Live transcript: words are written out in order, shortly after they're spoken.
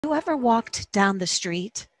you ever walked down the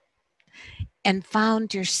street and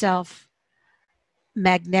found yourself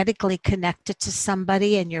magnetically connected to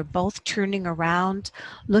somebody and you're both turning around,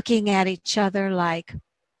 looking at each other like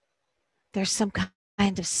there's some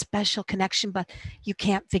kind of special connection, but you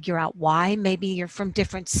can't figure out why? Maybe you're from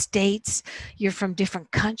different states, you're from different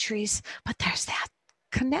countries, but there's that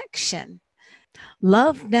connection.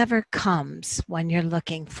 Love never comes when you're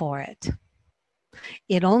looking for it.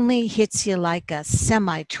 It only hits you like a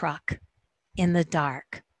semi-truck in the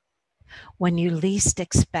dark when you least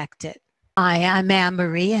expect it. Hi, I'm Anne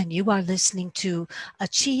Marie, and you are listening to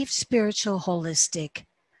Achieve Spiritual Holistic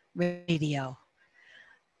Radio.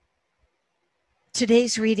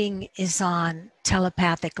 Today's reading is on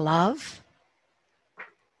telepathic love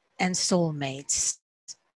and soulmates.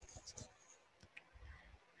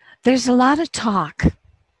 There's a lot of talk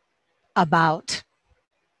about,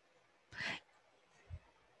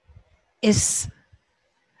 is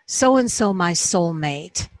so-and-so my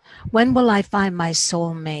soulmate? When will I find my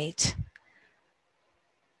soulmate?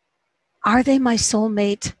 Are they my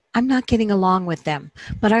soulmate? I'm not getting along with them,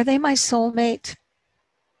 but are they my soulmate?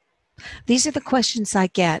 These are the questions I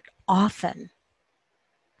get often.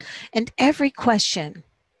 And every question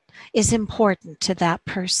is important to that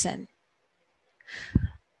person.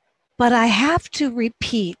 But I have to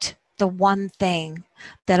repeat the one thing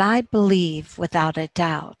that I believe without a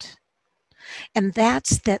doubt. And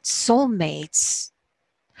that's that soulmates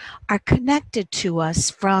are connected to us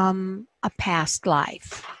from a past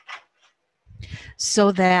life.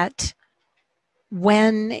 So that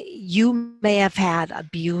when you may have had a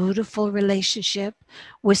beautiful relationship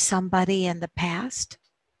with somebody in the past,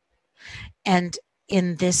 and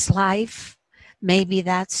in this life, maybe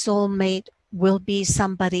that soulmate will be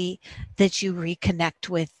somebody that you reconnect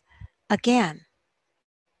with again.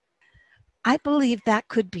 I believe that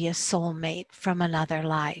could be a soulmate from another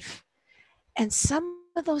life. And some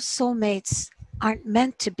of those soulmates aren't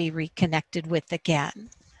meant to be reconnected with again.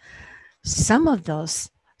 Some of those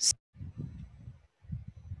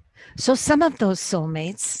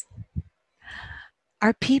soulmates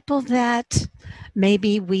are people that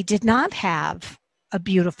maybe we did not have a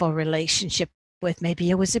beautiful relationship with. Maybe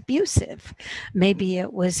it was abusive. Maybe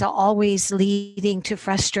it was always leading to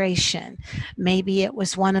frustration. Maybe it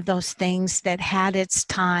was one of those things that had its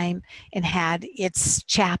time and had its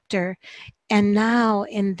chapter. And now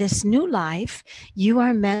in this new life, you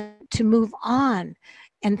are meant to move on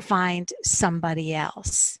and find somebody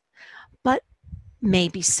else. But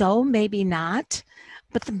maybe so, maybe not.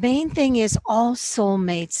 But the main thing is all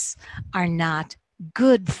soulmates are not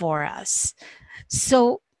good for us.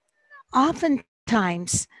 So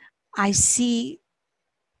oftentimes I see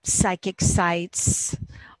psychic sites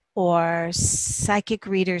or psychic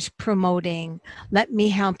readers promoting, let me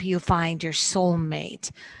help you find your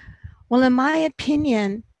soulmate. Well, in my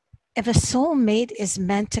opinion, if a soulmate is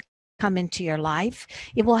meant to come into your life,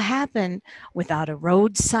 it will happen without a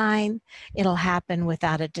road sign. It'll happen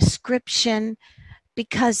without a description.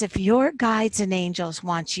 Because if your guides and angels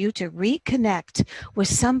want you to reconnect with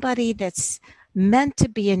somebody that's meant to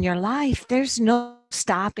be in your life, there's no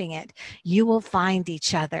stopping it. You will find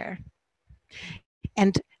each other.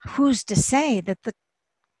 And who's to say that the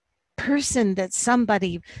person that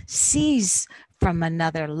somebody sees from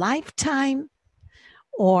another lifetime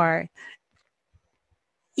or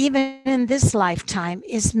even in this lifetime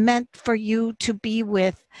is meant for you to be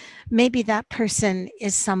with? Maybe that person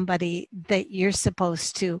is somebody that you're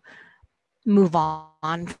supposed to move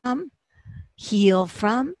on from, heal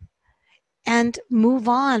from, and move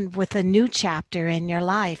on with a new chapter in your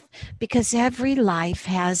life, because every life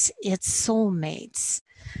has its soulmates.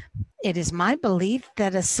 It is my belief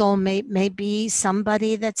that a soulmate may be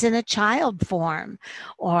somebody that's in a child form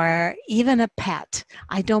or even a pet.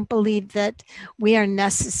 I don't believe that we are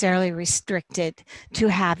necessarily restricted to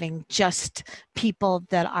having just people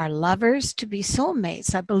that are lovers to be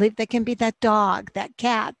soulmates. I believe they can be that dog, that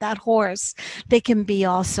cat, that horse. They can be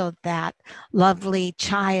also that lovely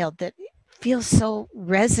child that feels so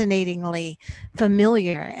resonatingly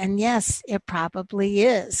familiar. And yes, it probably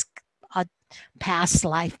is a past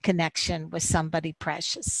life connection with somebody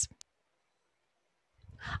precious.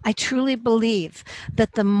 I truly believe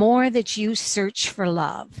that the more that you search for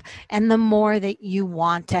love and the more that you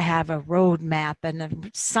want to have a roadmap and a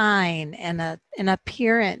sign and an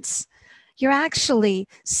appearance, you're actually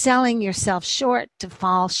selling yourself short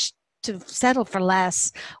to settle for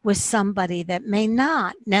less with somebody that may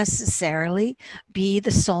not necessarily be the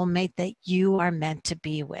soulmate that you are meant to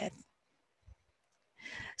be with.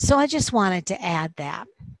 So I just wanted to add that.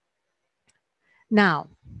 Now,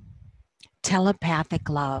 telepathic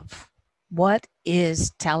love. What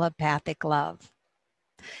is telepathic love?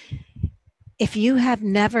 If you have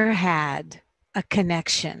never had a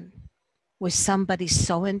connection with somebody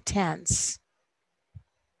so intense,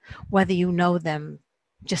 whether you know them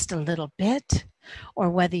just a little bit, or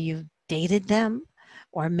whether you've dated them,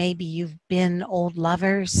 or maybe you've been old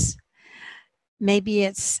lovers, maybe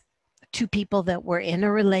it's two people that were in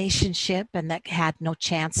a relationship and that had no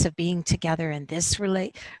chance of being together in this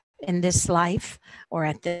life or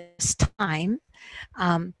at this time.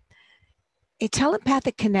 Um, a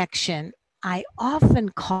telepathic connection I often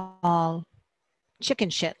call chicken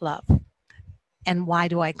shit love. And why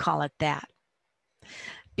do I call it that?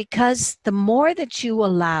 Because the more that you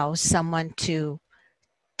allow someone to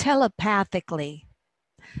telepathically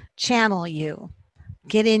channel you,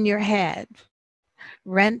 get in your head,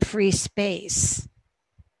 rent free space,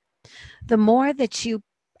 the more that you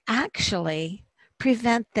actually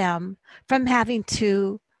prevent them from having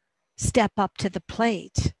to step up to the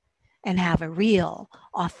plate and have a real,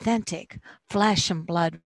 authentic, flesh and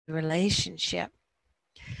blood relationship.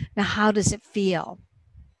 Now, how does it feel?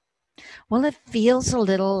 Well, it feels a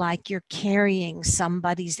little like you're carrying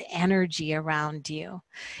somebody's energy around you.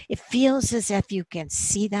 It feels as if you can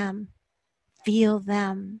see them, feel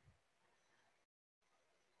them.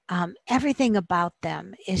 Everything about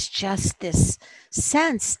them is just this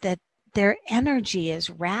sense that their energy is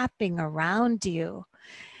wrapping around you.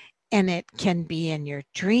 And it can be in your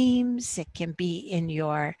dreams, it can be in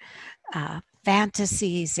your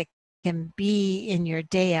fantasies, it can be in your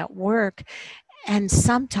day at work. And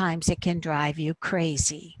sometimes it can drive you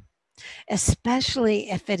crazy, especially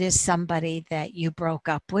if it is somebody that you broke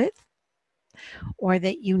up with or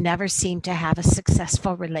that you never seem to have a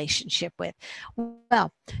successful relationship with.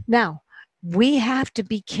 Well, now we have to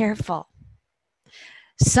be careful.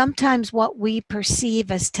 Sometimes what we perceive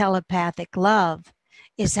as telepathic love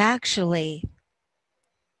is actually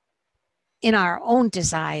in our own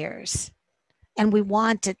desires, and we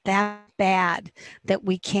want it that bad that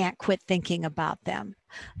we can't quit thinking about them.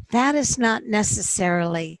 That is not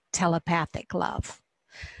necessarily telepathic love.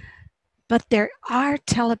 But there are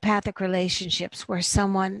telepathic relationships where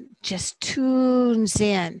someone just tunes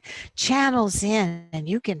in, channels in, and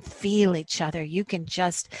you can feel each other. You can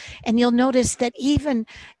just, and you'll notice that even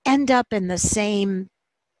end up in the same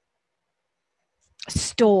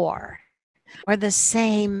store or the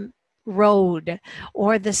same road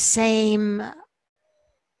or the same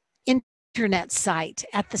internet site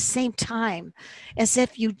at the same time, as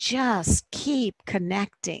if you just keep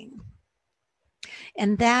connecting.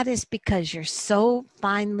 And that is because you're so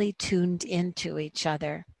finely tuned into each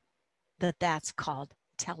other that that's called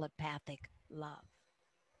telepathic love.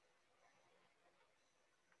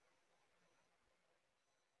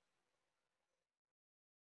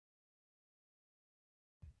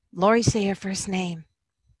 Lori, say your first name.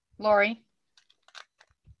 Lori.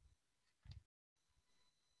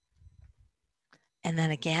 And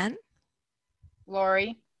then again.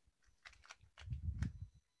 Lori.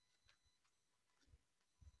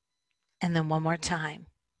 And then one more time.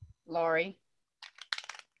 Lori.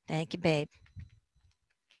 Thank you, babe.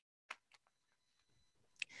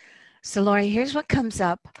 So, Lori, here's what comes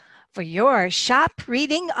up for your shop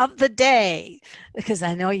reading of the day, because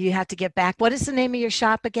I know you have to get back. What is the name of your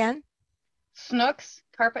shop again? Snooks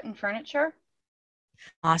Carpet and Furniture.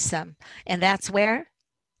 Awesome. And that's where?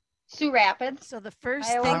 Sioux Rapids. So the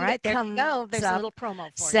first Iowa. thing All right, that there you comes go. There's up a little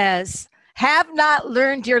promo for says, have not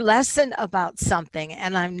learned your lesson about something,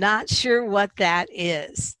 and I'm not sure what that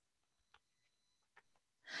is.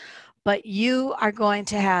 But you are going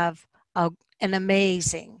to have an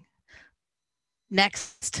amazing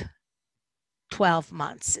next 12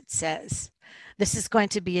 months, it says. This is going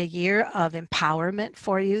to be a year of empowerment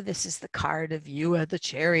for you. This is the card of you at the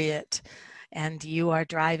chariot, and you are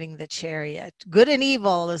driving the chariot. Good and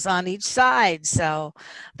evil is on each side, so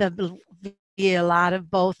there'll be a lot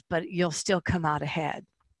of both, but you'll still come out ahead.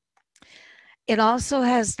 It also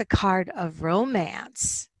has the card of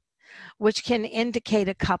romance, which can indicate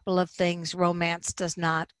a couple of things. Romance does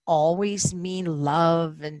not always mean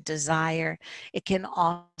love and desire. It can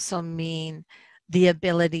also mean the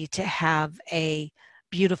ability to have a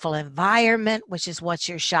beautiful environment, which is what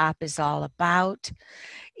your shop is all about.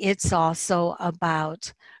 It's also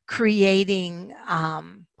about creating, I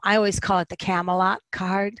always call it the Camelot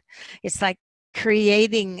card. It's like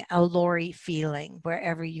creating a Lori feeling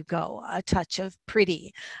wherever you go, a touch of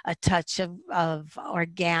pretty, a touch of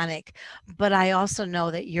organic. But I also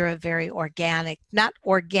know that you're a very organic, not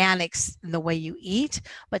organics in the way you eat,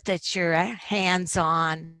 but that you're a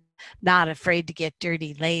hands-on, not afraid to get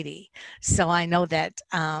dirty lady. So I know that,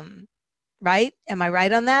 right? Am I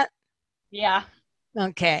right on that? Yeah.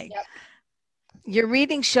 Okay. Yep. Your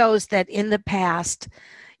reading shows that in the past,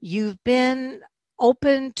 you've been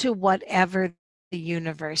open to whatever the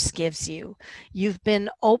universe gives you. You've been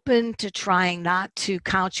open to trying not to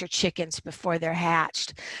count your chickens before they're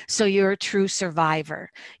hatched. So you're a true survivor.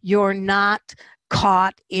 You're not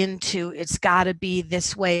caught into it's got to be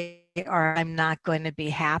this way or I'm not going to be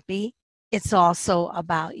happy. It's also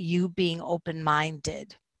about you being open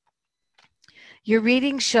minded. Your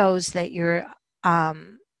reading shows that you're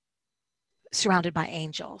um, surrounded by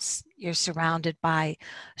angels. You're surrounded by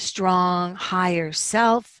strong higher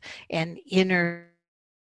self and inner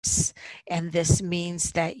voice. And this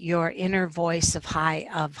means that your inner voice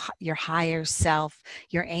of your higher self,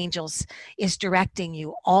 your angels, is directing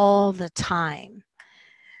you all the time.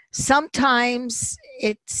 Sometimes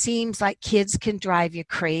it seems like kids can drive you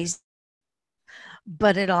crazy,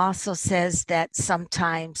 but it also says that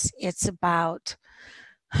sometimes it's about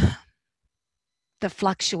the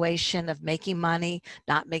fluctuation of making money,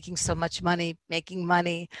 not making so much money, making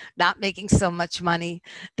money, not making so much money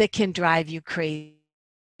that can drive you crazy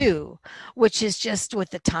too, which is just with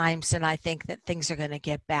the times. And I think that things are going to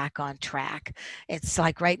get back on track. It's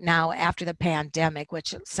like right now after the pandemic,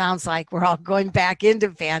 which it sounds like we're all going back into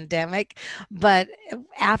pandemic, but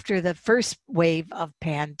after the first wave of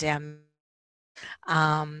pandemic,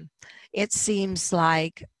 um, it seems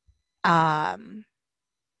like um,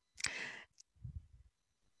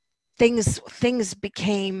 things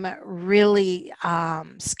became really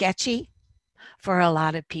sketchy for a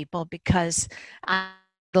lot of people because I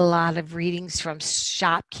had a lot of readings from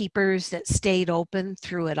shopkeepers that stayed open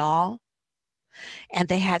through it all and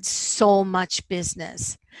they had so much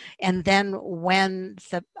business. And then when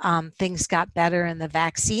the things got better and the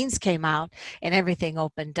vaccines came out and everything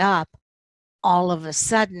opened up, all of a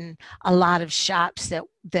sudden a lot of shops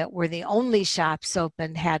that were the only shops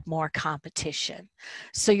open had more competition.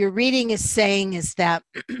 So your reading is saying is that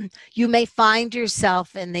you may find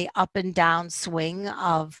yourself in the up and down swing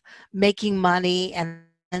of making money and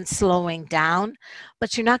then slowing down,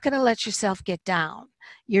 but you're not going to let yourself get down.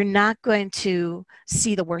 You're not going to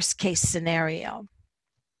see the worst case scenario.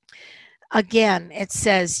 Again, it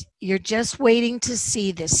says you're just waiting to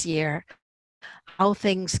see this year how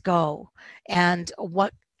things go. And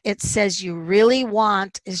what it says you really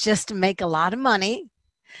want is just to make a lot of money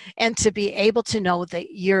and to be able to know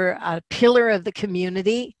that you're a pillar of the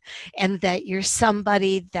community and that you're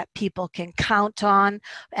somebody that people can count on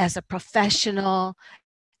as a professional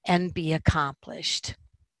and be accomplished.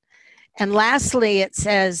 And lastly, it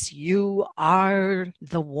says you are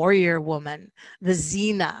the warrior woman, the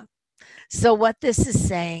Xena. So, what this is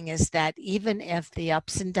saying is that even if the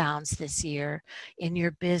ups and downs this year in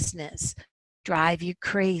your business drive you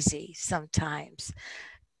crazy sometimes,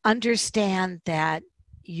 understand that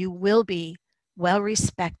you will be well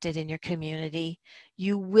respected in your community.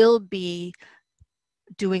 You will be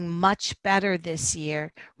doing much better this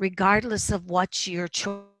year, regardless of what your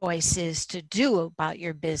choice is to do about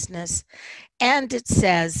your business. And it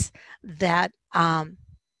says that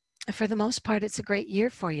for the most part, it's a great year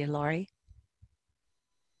for you, Lori.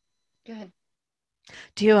 Good.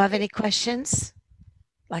 Do you have I any questions?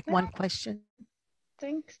 Like I one don't question?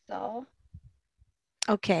 think so.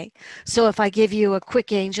 Okay. So if I give you a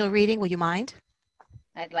quick angel reading, will you mind?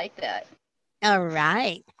 I'd like that. All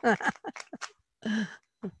right.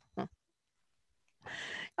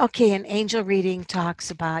 Okay. An angel reading talks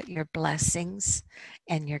about your blessings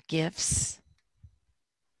and your gifts.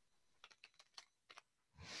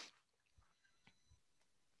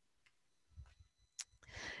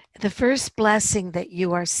 The first blessing that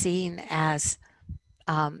you are seen as,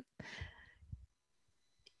 um,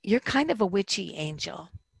 you're kind of a witchy angel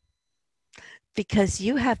because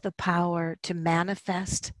you have the power to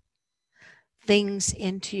manifest things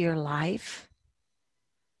into your life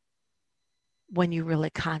when you really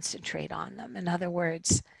concentrate on them. In other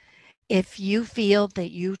words, if you feel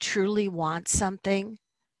that you truly want something,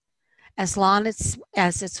 as long as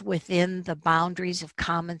it's within the boundaries of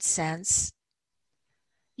common sense,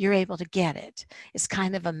 you're able to get it. It's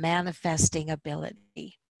kind of a manifesting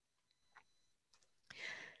ability.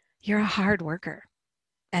 You're a hard worker,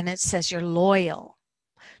 and it says you're loyal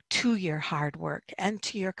to your hard work and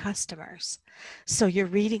to your customers. So your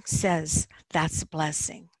reading says that's a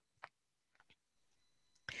blessing.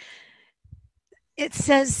 It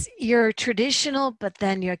says you're traditional, but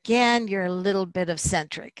then you're a little bit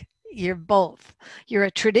eccentric. You're both. You're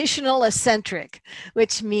a traditional eccentric,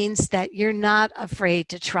 which means that you're not afraid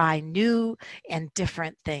to try new and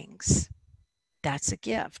different things. That's a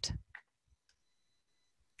gift.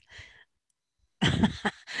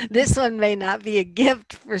 This one may not be a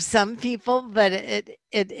gift for some people, but it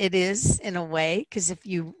is in a way, because if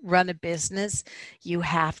you run a business, you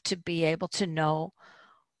have to be able to know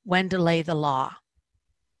when to lay the law,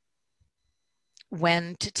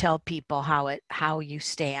 when to tell people how you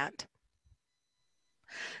stand.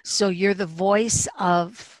 So you're the voice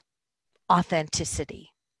of authenticity.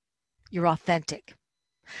 You're authentic.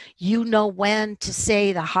 You know when to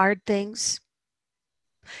say the hard things,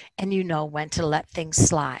 and you know when to let things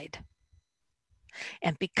slide.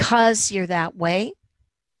 And because you're that way,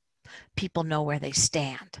 people know where they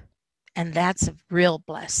stand. And that's a real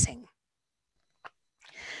blessing.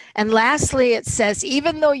 And lastly, it says,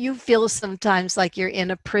 even though you feel sometimes like you're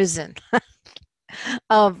in a prison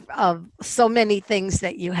of so many things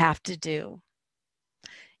that you have to do,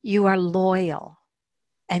 you are loyal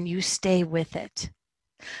and you stay with it.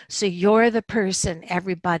 So you're the person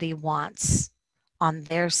everybody wants on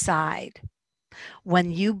their side.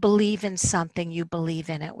 When you believe in something, you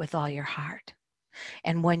believe in it with all your heart.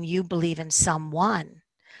 And when you believe in someone,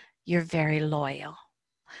 you're very loyal.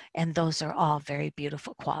 And those are all very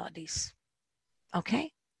beautiful qualities.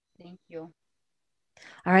 Okay? Thank you.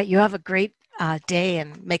 All right. You have a great day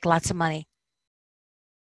and make lots of money.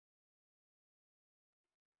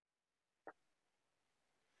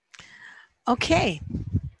 Okay.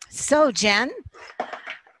 So, Jen,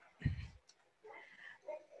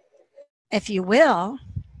 if you will,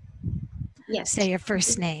 Yes. say your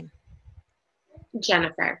first name.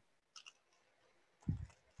 Jennifer.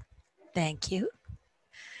 Thank you.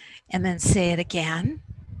 And then say it again.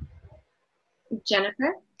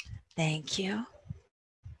 Jennifer. Thank you.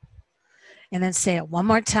 And then say it one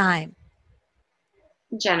more time.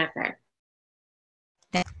 Jennifer.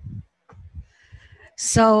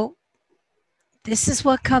 So, this is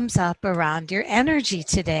what comes up around your energy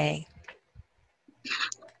today.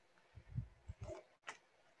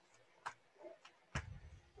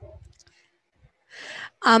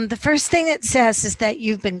 The first thing it says is that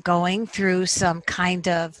you've been going through some kind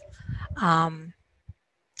of some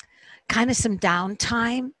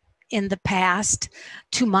downtime in the past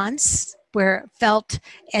 2 months, where it felt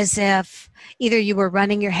as if either you were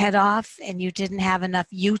running your head off and you didn't have enough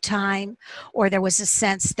you time, or there was a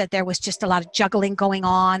sense that there was just a lot of juggling going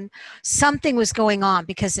on. Something was going on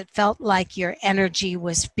because it felt like your energy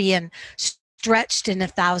was being stretched in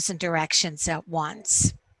 1,000 directions at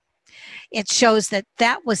once. It shows that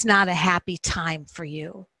that was not a happy time for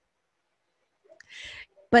you.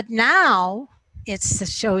 But now it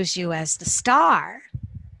shows you as the star.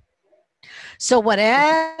 So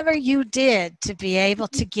whatever you did to be able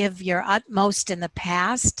to give your utmost in the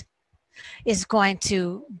past is going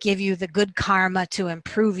to give you the good karma to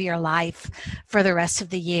improve your life for the rest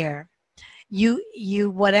of the year. You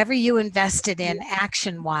whatever you invested in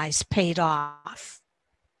action-wise paid off.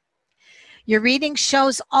 Your reading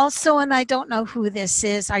shows also, and I don't know who this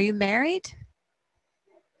is. Are you married?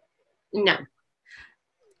 No.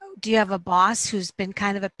 Do you have a boss who's been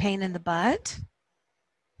kind of a pain in the butt?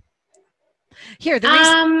 Here,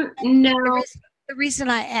 No. The reason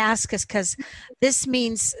I ask is because this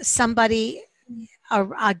means somebody,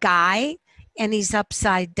 a guy, and he's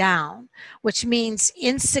upside down, which means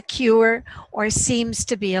insecure or seems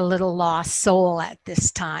to be a little lost soul at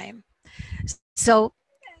this time. So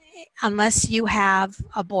unless you have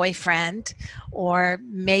a boyfriend or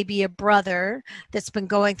maybe a brother that's been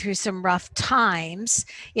going through some rough times,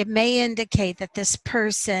 it may indicate that this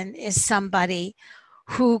person is somebody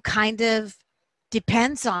who kind of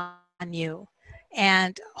depends on you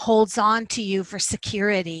and holds on to you for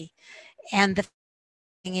security. And the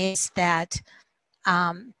thing is that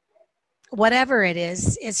whatever it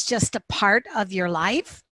is, it's just a part of your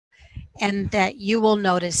life, and that you will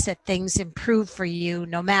notice that things improve for you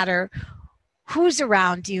no matter who's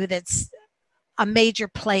around you that's a major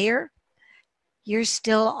player. You're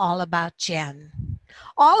still all about Jen.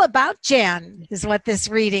 All about Jen is what this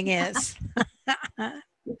reading is.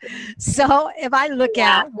 So if I look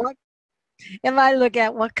at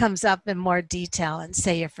what comes up in more detail, and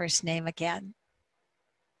say your first name again.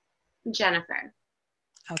 Jennifer.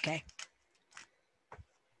 Okay.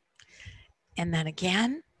 And then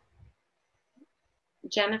again.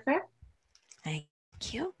 Jennifer. Thank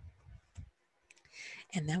you.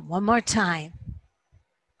 And then one more time.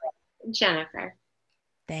 Jennifer.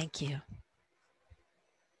 Thank you.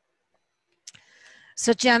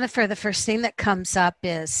 So Jennifer, the first thing that comes up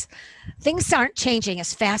is things aren't changing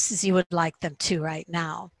as fast as you would like them to right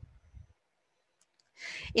now.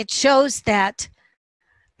 It shows that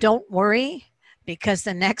don't worry, because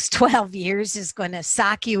the next 12 years is going to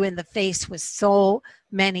sock you in the face with so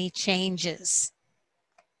many changes.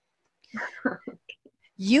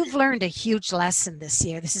 You've learned a huge lesson this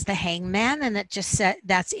year. This is the Hangman, and it just said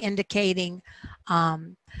that's indicating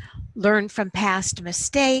learn from past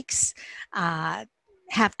mistakes,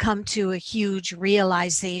 have come to a huge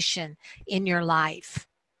realization in your life.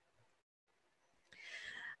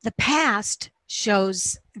 The past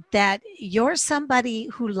shows that you're somebody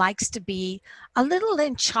who likes to be a little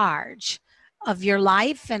in charge of your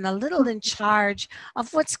life and a little in charge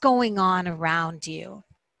of what's going on around you.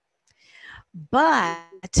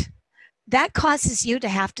 But that causes you to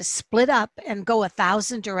have to split up and go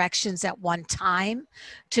 1,000 directions at one time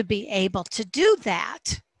to be able to do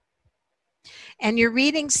that. And your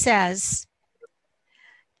reading says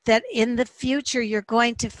that in the future, you're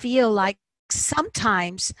going to feel like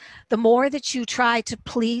sometimes the more that you try to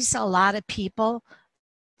please a lot of people,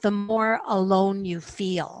 the more alone you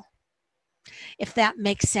feel, if that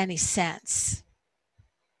makes any sense.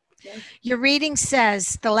 Your reading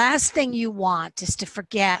says the last thing you want is to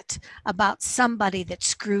forget about somebody that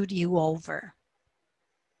screwed you over.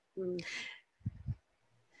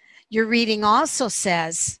 Your reading also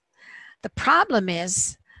says the problem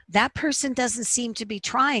is that person doesn't seem to be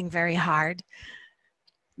trying very hard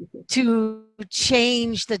to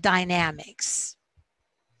change the dynamics.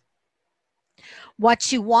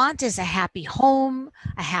 What you want is a happy home,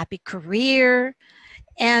 a happy career,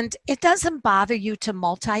 and it doesn't bother you to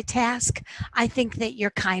multitask. I think that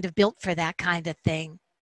you're kind of built for that kind of thing.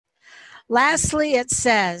 Lastly, it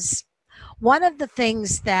says, one of the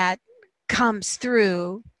things that comes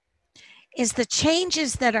through is the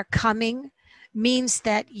changes that are coming means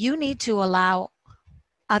that you need to allow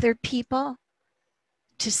other people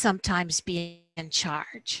to sometimes be in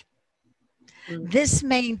charge. This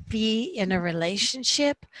may be in a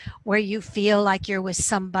relationship where you feel like you're with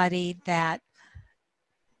somebody that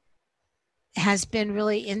has been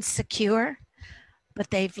really insecure, but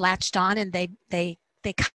they've latched on and they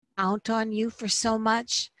count on you for so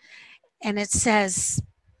much. And it says,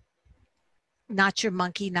 not your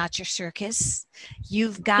monkey, not your circus.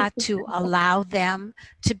 You've got to allow them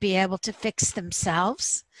to be able to fix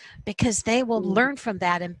themselves because they will learn from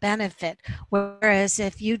that and benefit. Whereas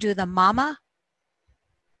if you do the mama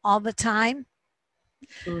all the time,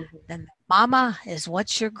 then mama is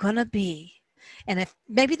what you're going to be. And if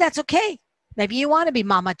maybe that's okay. Maybe you want to be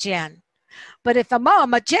Mama Jen. But if a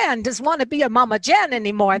Mama Jen doesn't want to be a Mama Jen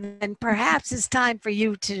anymore, then perhaps it's time for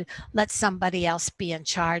you to let somebody else be in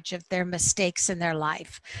charge of their mistakes in their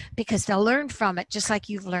life because they'll learn from it just like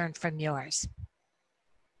you've learned from yours.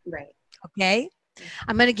 Right. Okay?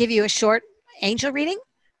 I'm going to give you a short angel reading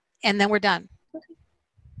and then we're done.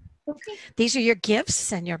 Okay. These are your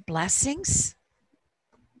gifts and your blessings.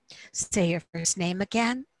 Say your first name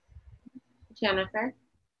again. Jennifer.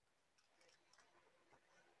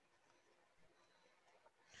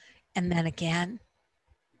 And then again.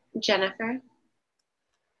 Jennifer.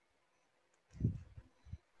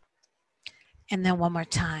 And then one more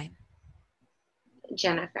time.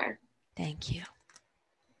 Jennifer. Thank you.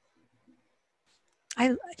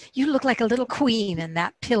 You look like a little queen in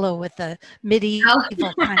that pillow with the medieval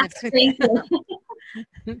kind of thing. Thank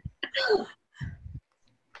you.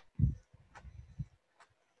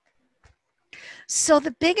 So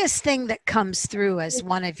the biggest thing that comes through as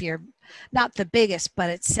one of your, not the biggest, but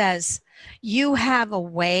it says you have a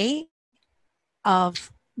way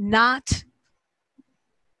of not,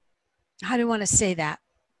 how do you want to say that?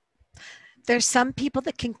 There's some people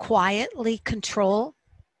that can quietly control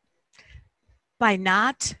by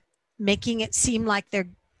not making it seem like they're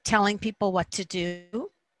telling people what to do.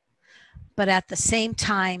 But at the same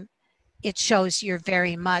time, it shows you're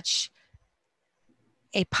very much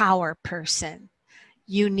a power person.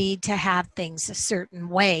 You need to have things a certain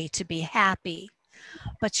way to be happy.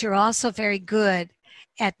 But you're also very good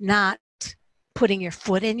at not putting your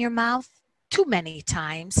foot in your mouth too many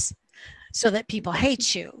times so that people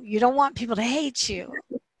hate you. You don't want people to hate you.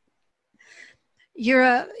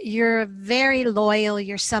 You're very loyal.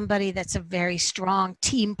 You're somebody that's a very strong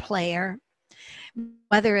team player,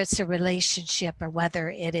 whether it's a relationship or whether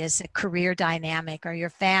it is a career dynamic or your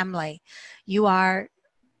family. You are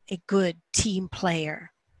a good team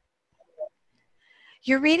player.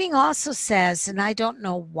 Your reading also says, and I don't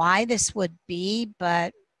know why this would be,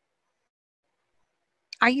 but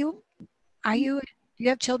do you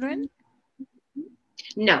have children?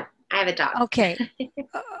 No, I have a dog. Okay.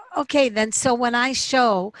 Okay, then so when I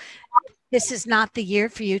show this is not the year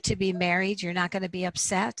for you to be married, you're not going to be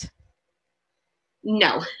upset?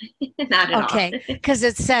 No, not at all. Okay, because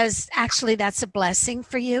it says actually that's a blessing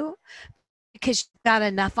for you because you've got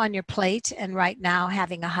enough on your plate, and right now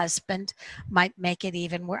having a husband might make it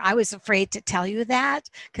even worse. I was afraid to tell you that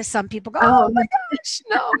because some people go, oh my gosh,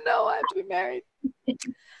 no, I have to be married.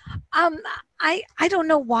 I don't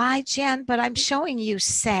know why, Jen, but I'm showing you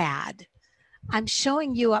sad. I'm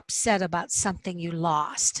showing you upset about something you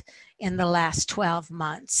lost in the last 12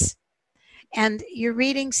 months. And your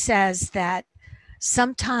reading says that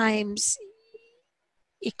sometimes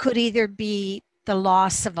it could either be the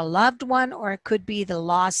loss of a loved one or it could be the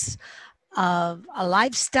loss of a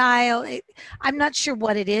lifestyle. I'm not sure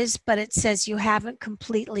what it is, but it says you haven't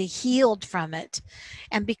completely healed from it.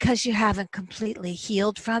 And because you haven't completely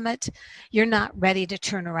healed from it, you're not ready to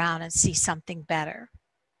turn around and see something better.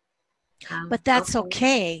 But that's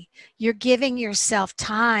okay. You're giving yourself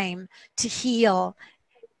time to heal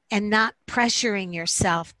and not pressuring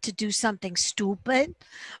yourself to do something stupid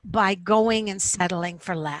by going and settling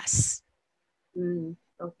for less.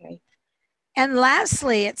 Okay. And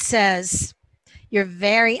lastly, it says, you're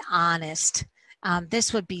very honest.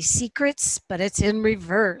 This would be secrets, but it's in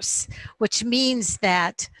reverse, which means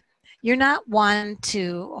that you're not one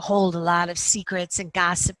to hold a lot of secrets and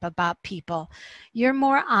gossip about people. You're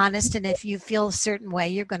more honest, and if you feel a certain way,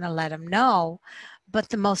 you're going to let them know. But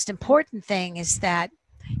the most important thing is that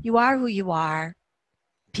you are who you are.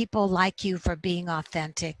 People like you for being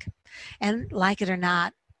authentic. And like it or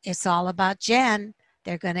not, it's all about Jen.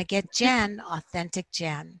 They're going to get Jen, authentic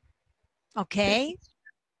Jen. Okay?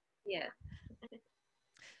 Yeah.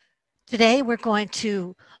 Today, we're going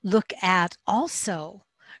to look at also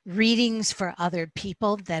readings for other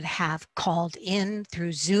people that have called in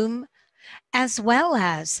through Zoom, as well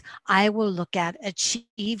as I will look at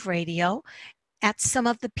Achieve Radio at some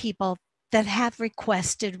of the people that have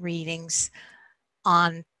requested readings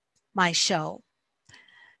on my show.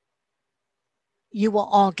 You will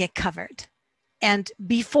all get covered. And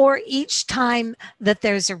before each time that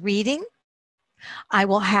there's a reading, I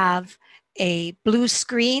will have a blue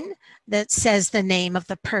screen that says the name of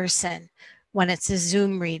the person when it's a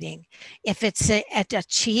Zoom reading. If it's an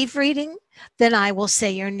Achieve reading, then I will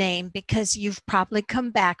say your name because you've probably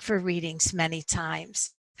come back for readings many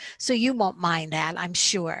times. So you won't mind that, I'm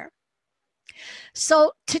sure.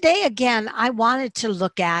 So today, again, I wanted to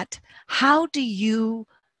look at how do you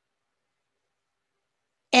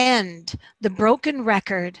end the broken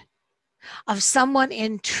record of someone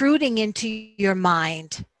intruding into your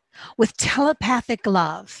mind with telepathic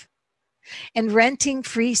love and renting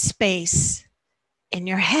free space in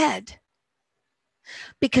your head,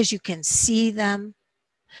 because you can see them,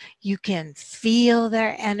 you can feel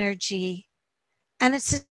their energy, and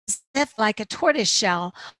it's as if like a tortoise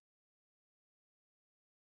shell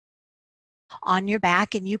on your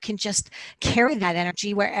back, and you can just carry that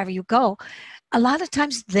energy wherever you go. A lot of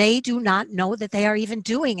times they do not know that they are even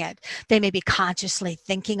doing it. They may be consciously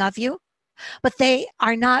thinking of you, but they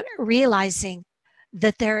are not realizing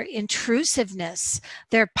that their intrusiveness,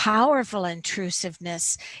 their powerful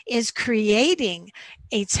intrusiveness, is creating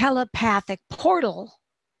a telepathic portal,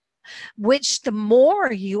 which the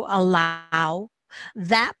more you allow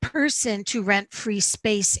that person to rent free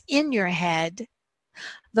space in your head,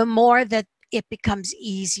 the more that it becomes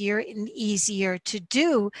easier and easier to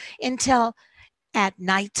do, until at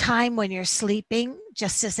nighttime when you're sleeping,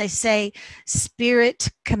 just as I say, spirit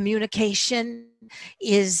communication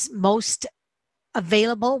is most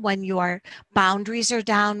available when your boundaries are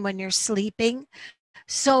down when you're sleeping.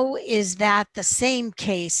 So is that the same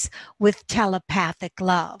case with telepathic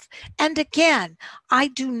love. And again, I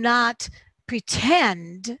do not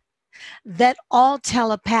pretend that all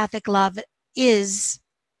telepathic love is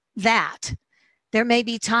that. There may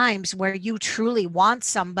be times where you truly want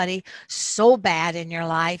somebody so bad in your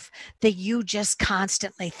life that you just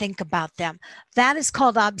constantly think about them. That is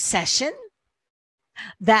called obsession.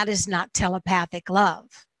 That is not telepathic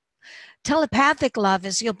love. Telepathic love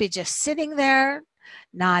is you'll be just sitting there,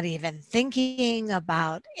 not even thinking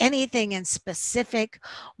about anything in specific,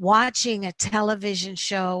 watching a television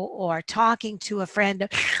show or talking to a friend.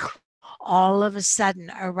 All of a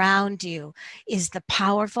sudden around you is the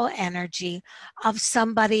powerful energy of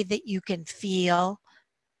somebody that you can feel,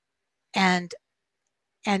 and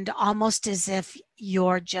almost as if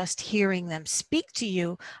you're just hearing them speak to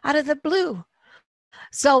you out of the blue.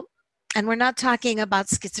 So, and we're not talking about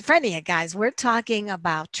schizophrenia, guys. We're talking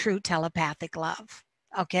about true telepathic love.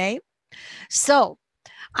 Okay. So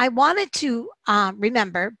I wanted to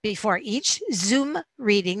remember, before each Zoom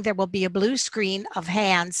reading, there will be a blue screen of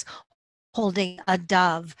hands holding a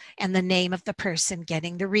dove and the name of the person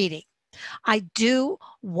getting the reading. I do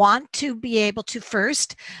want to be able to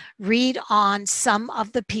first read on some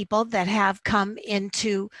of the people that have come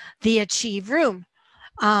into the Achieve room,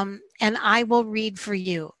 and I will read for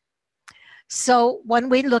you. So when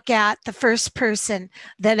we look at the first person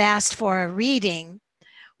that asked for a reading,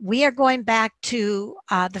 we are going back to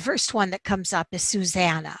the first one that comes up is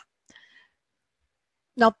Susanna.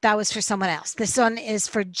 Nope, that was for someone else. This one is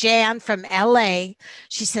for Jan from LA.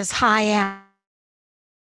 She says, hi,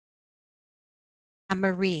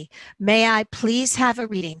 Marie, may I please have a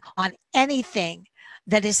reading on anything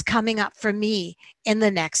that is coming up for me in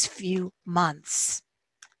the next few months?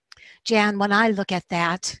 Jan, when I look at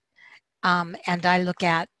that, and I look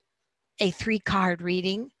at a 3-card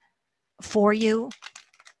reading for you,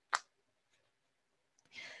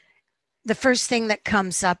 the first thing that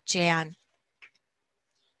comes up, Jan,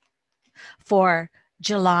 for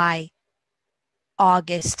July,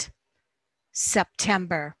 August,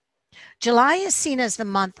 September. July is seen as the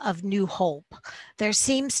month of new hope. There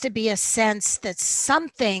seems to be a sense that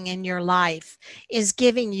something in your life is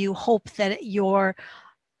giving you hope that you're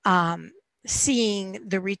seeing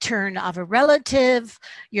the return of a relative,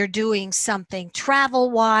 you're doing something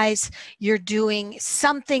travel-wise, you're doing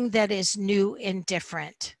something that is new and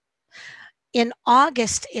different. In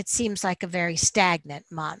August, it seems like a very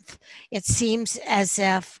stagnant month. It seems as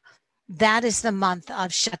if that is the month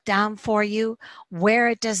of shutdown for you, where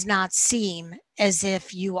it does not seem as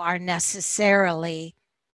if you are necessarily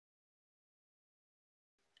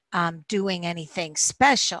doing anything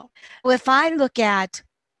special. If I look at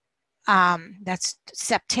that's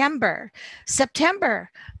September,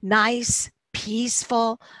 nice,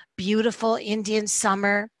 peaceful, beautiful Indian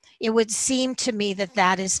summer. It would seem to me that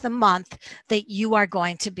that is the month that you are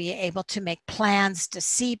going to be able to make plans to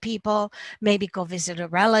see people, maybe go visit a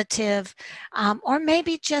relative, or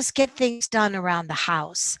maybe just get things done around the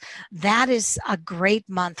house. That is a great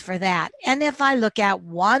month for that. And if I look at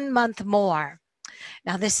 1 month more,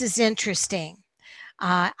 now this is interesting.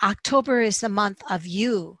 October is the month of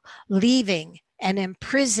you leaving an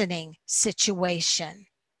imprisoning situation.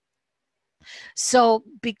 So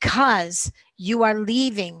because you are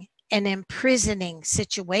leaving an imprisoning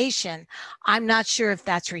situation, I'm not sure if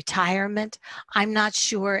that's retirement. I'm not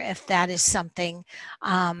sure if that is something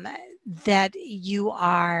that you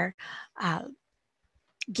are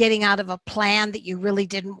getting out of a plan that you really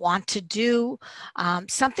didn't want to do,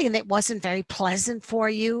 something that wasn't very pleasant for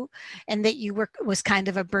you and that you was kind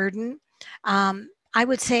of a burden. I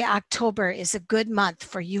would say October is a good month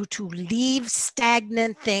for you to leave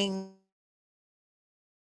stagnant things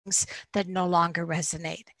that no longer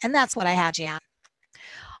resonate. And that's what I have, Jan.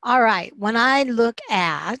 All right, when I look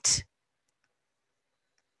at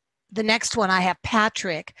the next one, I have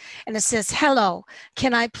Patrick, and it says, hello,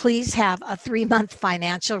 can I please have a 3-month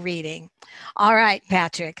financial reading? All right,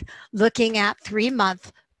 Patrick, looking at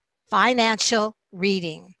 3-month financial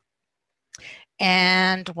reading.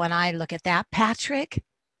 And when I look at that, Patrick,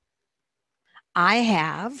 I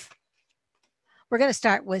have, we're going to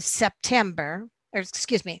start with September, or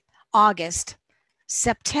excuse me, August,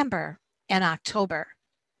 September, and October.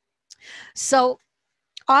 So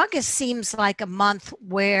August seems like a month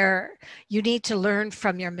where you need to learn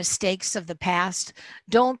from your mistakes of the past.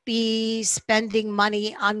 Don't be spending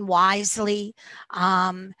money unwisely.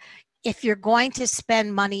 If you're going to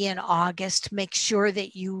spend money in August, make sure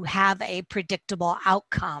that you have a predictable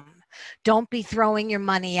outcome. Don't be throwing your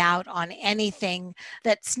money out on anything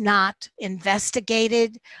that's not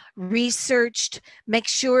investigated, researched. Make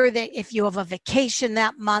sure that if you have a vacation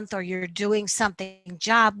that month or you're doing something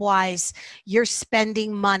job-wise, you're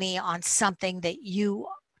spending money on something that you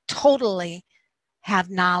totally have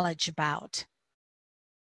knowledge about.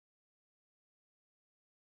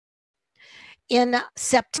 In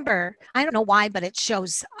September, I don't know why, but it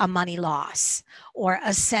shows a money loss or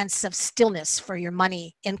a sense of stillness for your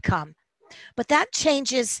money income. But that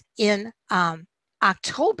changes in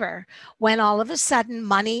October, when all of a sudden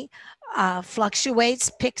money fluctuates,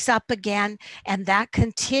 picks up again, and that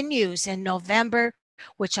continues in November,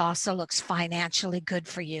 which also looks financially good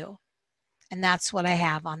for you. And that's what I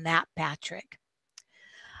have on that, Patrick.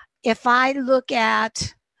 If I look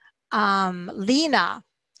at Lena,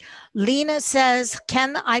 Lena says,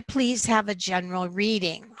 can I please have a general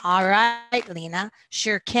reading? All right, Lena,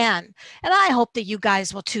 sure can. And I hope that you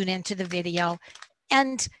guys will tune into the video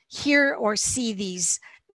and hear or see these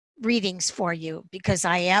readings for you, because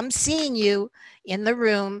I am seeing you in the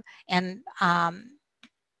room and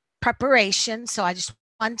preparation. So I just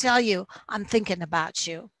want to tell you, I'm thinking about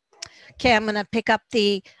you. Okay, I'm going to pick up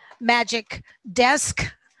the magic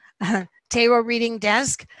desk, tarot reading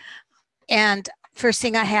desk, and First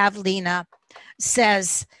thing I have, Lena,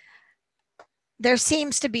 says there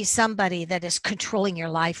seems to be somebody that is controlling your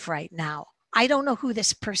life right now. I don't know who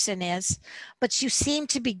this person is, but you seem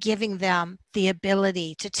to be giving them the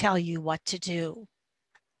ability to tell you what to do.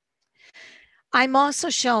 I'm also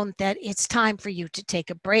shown that it's time for you to take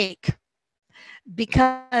a break,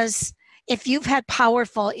 because if you've had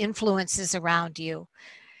powerful influences around you,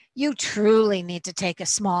 you truly need to take a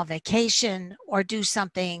small vacation or do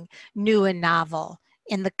something new and novel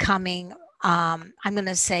in the coming, I'm going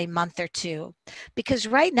to say, month or two. Because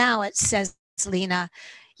right now it says, Lena,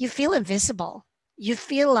 you feel invisible. You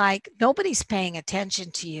feel like nobody's paying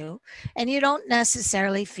attention to you, and you don't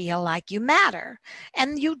necessarily feel like you matter.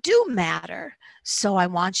 And you do matter. So I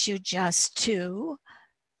want you just to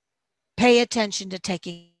pay attention to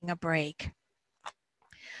taking a break.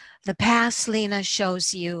 The past, Lena,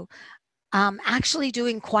 shows you actually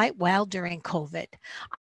doing quite well during COVID.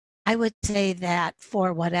 I would say that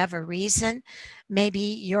for whatever reason, maybe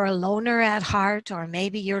you're a loner at heart, or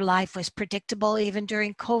maybe your life was predictable even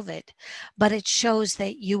during COVID, but it shows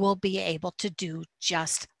that you will be able to do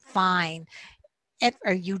just fine,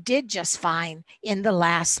 or you did just fine in the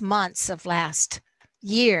last months of last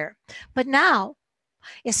year. But now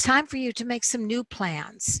it's time for you to make some new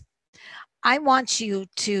plans. I want you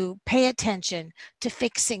to pay attention to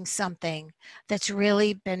fixing something that's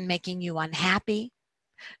really been making you unhappy,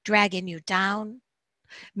 dragging you down,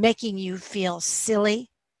 making you feel silly.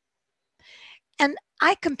 And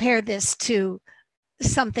I compare this to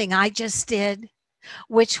something I just did,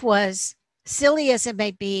 which was, silly as it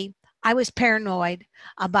may be, I was paranoid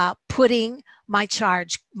about putting my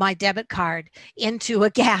debit card into a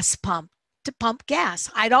gas pump to pump gas.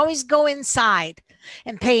 I'd always go inside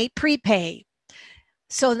and prepay.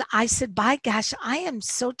 So I said, by gosh, I am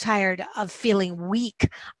so tired of feeling weak.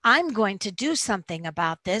 I'm going to do something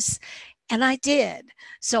about this. And I did.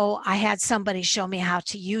 So I had somebody show me how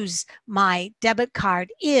to use my debit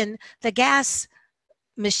card in the gas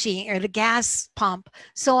machine or the gas pump,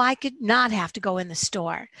 so I could not have to go in the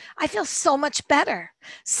store. I feel so much better.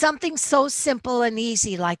 Something so simple and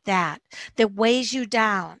easy like that weighs you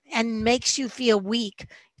down and makes you feel weak.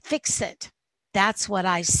 Fix it. That's what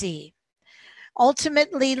I see.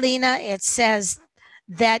 Ultimately, Lena, it says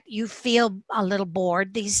that you feel a little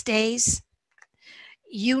bored these days.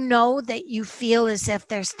 You know that you feel as if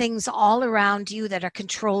there's things all around you that are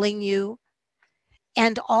controlling you.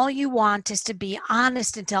 And all you want is to be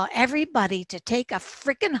honest and tell everybody to take a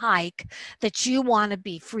freaking hike, that you want to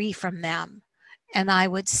be free from them. And I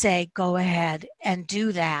would say, go ahead and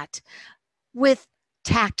do that with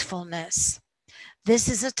tactfulness. This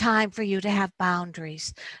is a time for you to have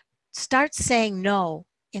boundaries. Start saying no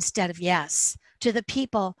instead of yes to the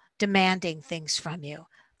people demanding things from you.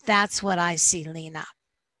 That's what I see, Lena.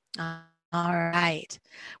 All right.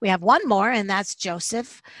 We have one more, and that's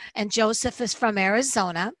Joseph. And Joseph is from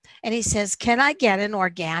Arizona. And he says, can I get an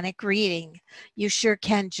organic reading? You sure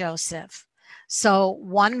can, Joseph. So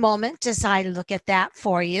one moment as I look at that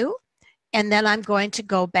for you. And then I'm going to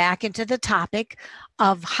go back into the topic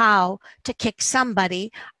of how to kick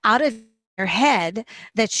somebody out of your head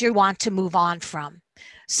that you want to move on from.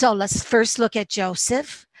 So let's first look at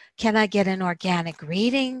Joseph. Can I get an organic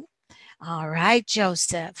reading? All right,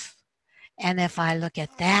 Joseph. And if I look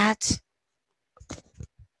at that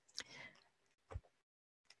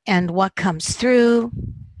and what comes through,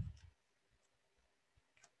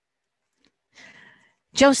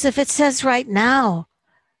 Joseph, it says right now,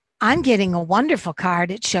 I'm getting a wonderful card.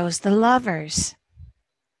 It shows the Lovers.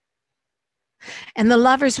 And the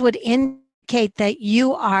Lovers would indicate that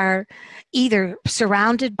you are either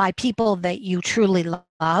surrounded by people that you truly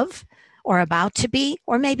love or about to be,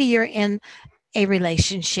 or maybe you're in a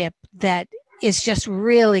relationship that is just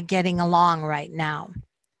really getting along right now.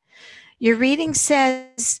 Your reading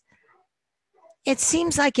says it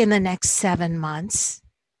seems like in the next 7 months,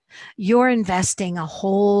 you're investing a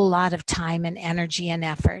whole lot of time and energy and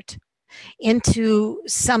effort into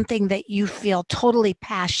something that you feel totally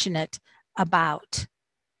passionate about.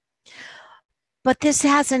 But this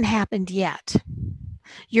hasn't happened yet.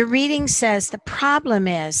 Your reading says the problem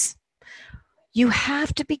is you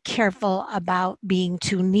have to be careful about being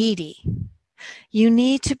too needy. You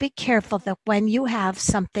need to be careful that when you have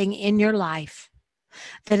something in your life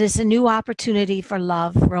that is a new opportunity for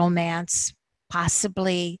love, romance,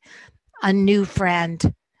 possibly a new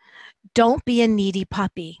friend, don't be a needy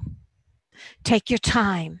puppy. Take your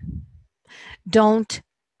time. Don't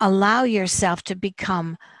allow yourself to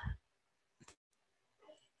become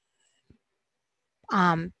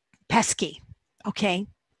pesky, okay?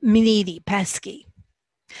 Needy, pesky.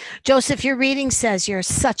 Joseph, your reading says you're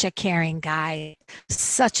such a caring guy,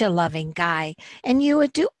 such a loving guy, and you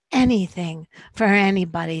would do anything for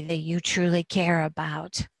anybody that you truly care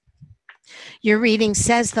about. Your reading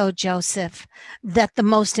says, though, Joseph, that the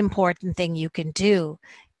most important thing you can do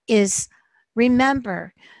is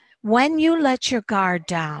remember when you let your guard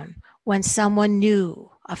down, when someone new,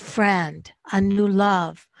 a friend, a new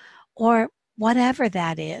love, or whatever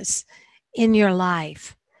that is in your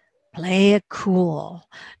life, play it cool.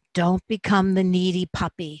 Don't become the needy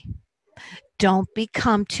puppy. Don't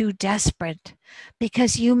become too desperate,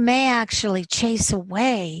 because you may actually chase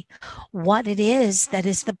away what it is that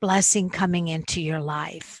is the blessing coming into your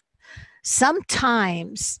life.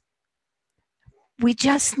 Sometimes we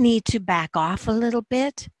just need to back off a little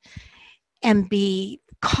bit and be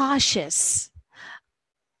cautious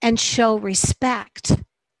and show respect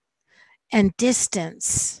and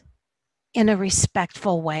distance in a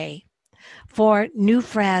respectful way for new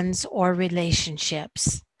friends or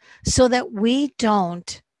relationships, so that we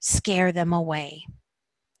don't scare them away.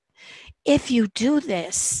 If you do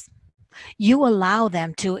this, you allow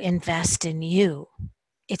them to invest in you.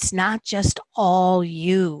 It's not just all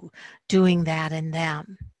you doing that in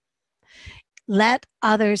them. Let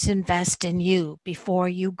others invest in you before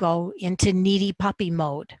you go into needy puppy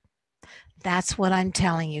mode. That's what I'm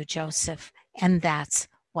telling you, Joseph, and that's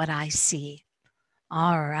what I see.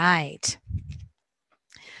 All right.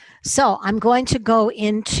 So I'm going to go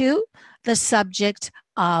into the subject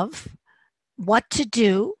of what to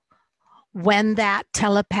do when that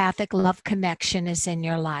telepathic love connection is in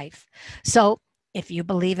your life. So if you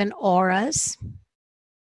believe in auras,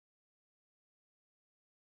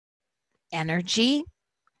 energy,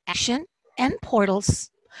 action, and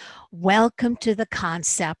portals, welcome to the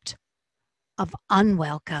concept of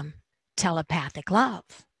unwelcome telepathic love.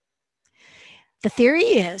 The theory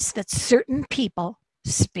is that certain people,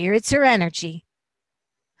 spirits or energy,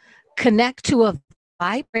 connect to a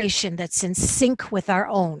vibration that's in sync with our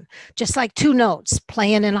own, just like two notes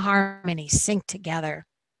playing in harmony, sync together,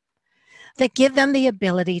 that give them the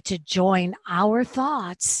ability to join our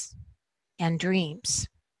thoughts and dreams.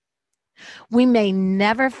 We may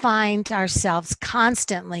never find ourselves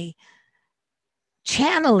constantly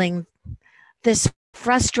channeling this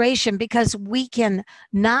frustration because we can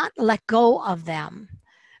not let go of them.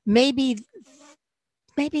 Maybe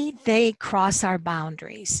they cross our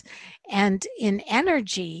boundaries, and in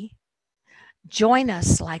energy join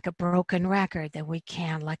us like a broken record that we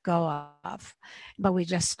can't let go of, but we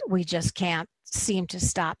just can't seem to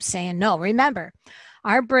stop saying no. Remember,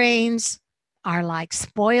 our brains are like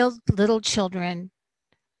spoiled little children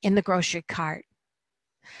in the grocery cart.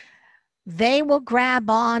 They will grab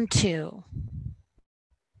onto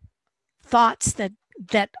thoughts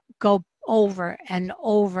that go over and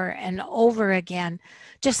over and over again,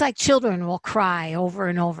 just like children will cry over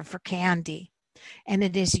and over for candy. And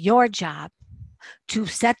it is your job to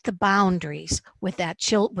set the boundaries with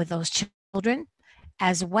those children,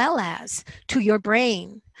 as well as to your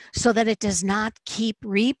brain, so that it does not keep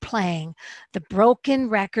replaying the broken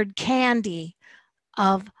record candy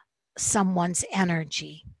of someone's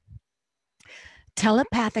energy.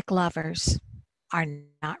 Telepathic lovers are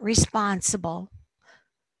not responsible.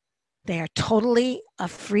 They are totally of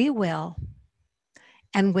free will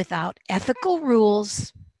and without ethical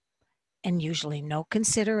rules, and usually no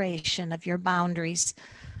consideration of your boundaries.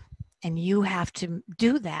 And you have to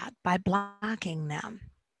do that by blocking them.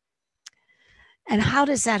 And how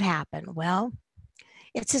does that happen? Well,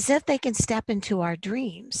 it's as if they can step into our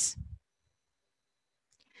dreams.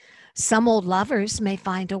 Some old lovers may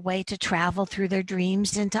find a way to travel through their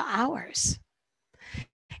dreams into ours.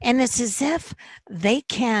 And it's as if they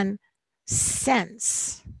can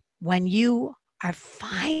sense when you are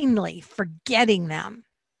finally forgetting them,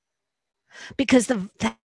 because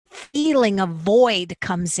that feeling of void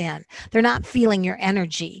comes in. They're not feeling your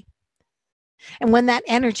energy. And when that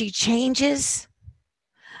energy changes,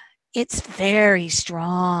 it's very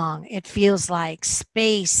strong. It feels like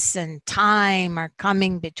space and time are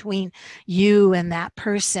coming between you and that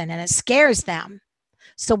person, and it scares them.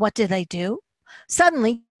 So what do?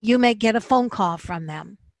 Suddenly, you may get a phone call from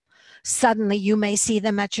them. Suddenly, you may see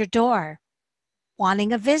them at your door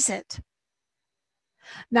wanting a visit.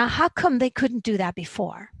 Now, how come they couldn't do that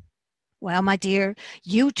before? Well, my dear,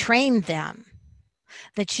 you trained them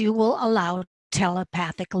that you will allow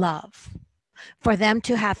telepathic love, for them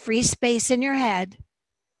to have free space in your head,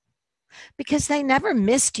 because they never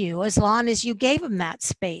missed you as long as you gave them that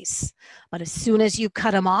space. But as soon as you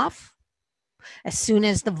cut them off, as soon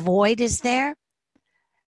as the void is there,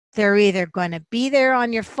 they're either going to be there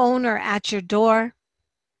on your phone or at your door,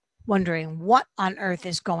 wondering what on earth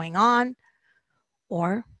is going on,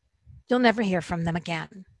 or you'll never hear from them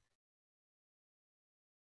again.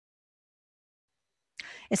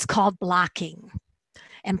 It's called blocking,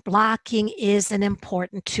 and blocking is an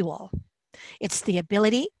important tool. It's the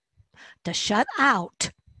ability to shut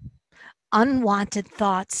out unwanted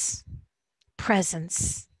thoughts,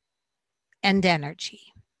 presence, and energy.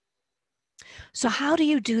 So how do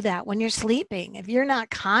you do that when you're sleeping? If you're not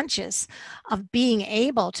conscious of being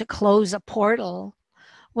able to close a portal,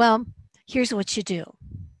 well, here's what you do.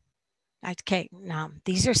 Okay, now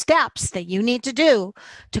these are steps that you need to do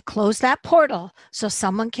to close that portal so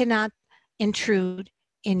someone cannot intrude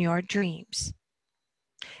in your dreams.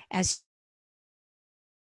 As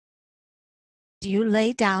you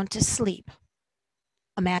lay down to sleep,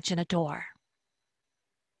 imagine a door.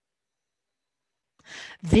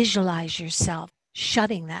 Visualize yourself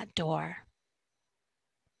shutting that door.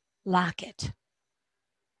 Lock it.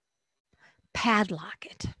 Padlock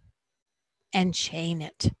it. And chain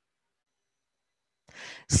it.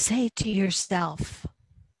 Say to yourself,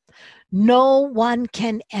 no one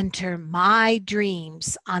can enter my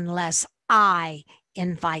dreams unless I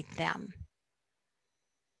invite them.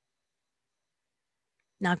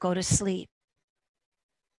 Now go to sleep.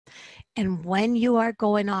 And when you are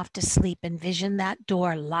going off to sleep, envision that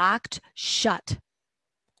door locked shut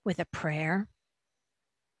with a prayer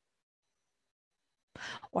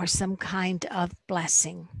or some kind of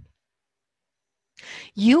blessing.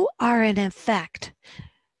 You are in effect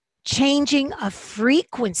changing a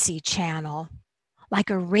frequency channel like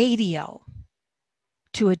a radio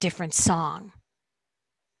to a different song.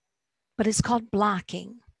 But it's called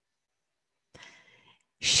blocking.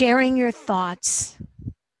 Sharing your thoughts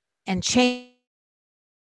and changing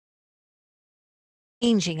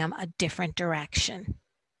them a different direction.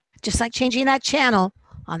 Just like changing that channel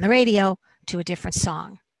on the radio to a different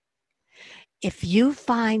song. If you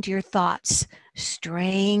find your thoughts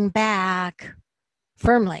straying back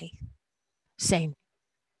firmly, saying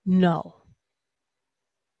no,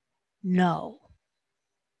 no,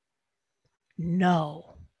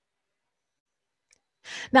 no.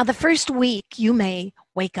 Now, the first week, you may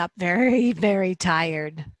wake up very, very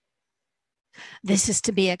tired. This is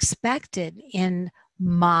to be expected in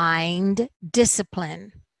mind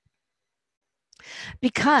discipline.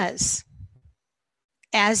 Because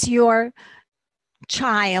as your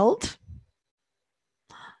child,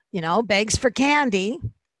 begs for candy,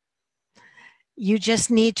 you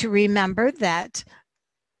just need to remember that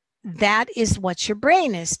that is what your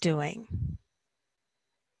brain is doing.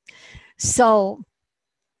 So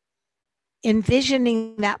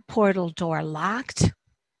envisioning that portal door locked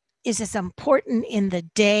is as important in the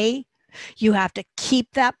day. You have to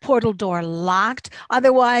keep that portal door locked.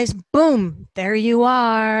 Otherwise, boom, there you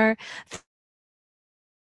are.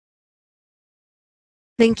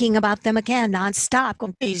 Thinking about them again nonstop.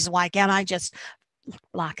 Going, please, why can't I just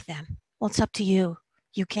block them? Well, it's up to you.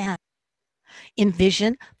 You can.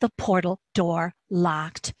 Envision the portal door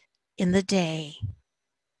locked in the day.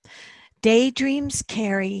 Daydreams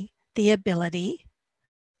carry the ability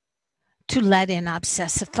to let in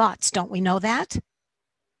obsessive thoughts. Don't we know that?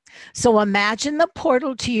 So imagine the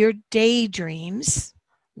portal to your daydreams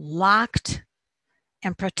locked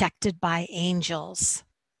and protected by angels.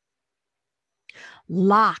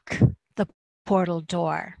 Lock the portal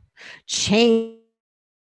door. Chain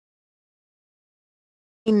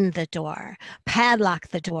the door. Padlock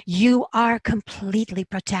the door. You are completely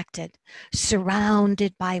protected,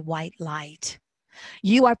 surrounded by white light.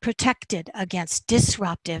 You are protected against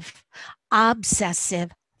disruptive,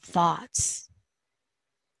 obsessive thoughts.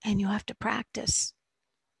 And you have to practice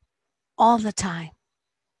all the time.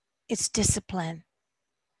 It's discipline.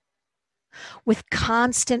 With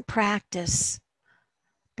constant practice,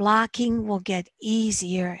 blocking will get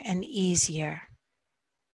easier and easier.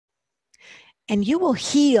 And you will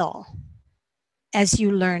heal as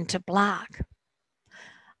you learn to block.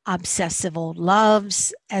 Obsessive old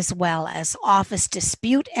loves, as well as office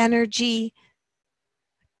dispute energy,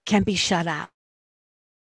 can be shut out.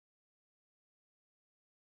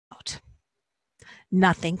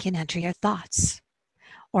 Nothing can enter your thoughts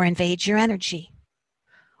or invade your energy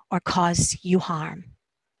or cause you harm,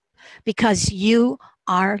 because you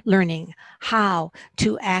are learning how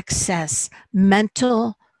to access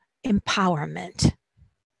mental empowerment.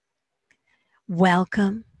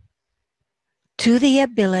 Welcome to the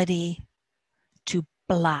ability to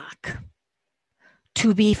block,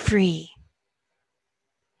 to be free,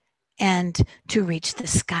 and to reach the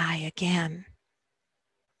sky again.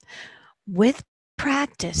 With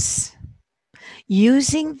practice,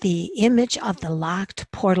 using the image of the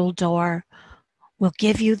locked portal door will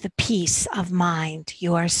give you the peace of mind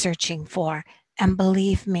you are searching for. And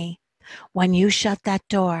believe me, when you shut that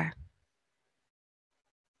door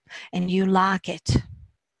and you lock it,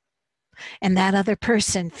 and that other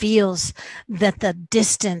person feels that the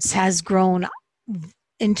distance has grown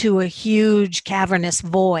into a huge cavernous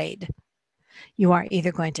void, you are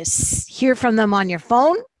either going to hear from them on your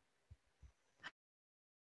phone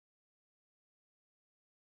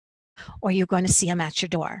or you're going to see them at your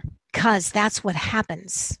door, because that's what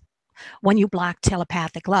happens when you block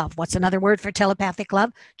telepathic love. What's another word for telepathic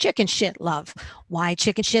love? Chicken shit love. Why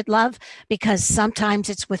chicken shit love? Because sometimes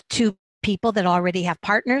it's with two people that already have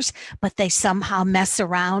partners, but they somehow mess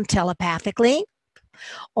around telepathically.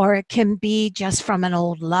 Or it can be just from an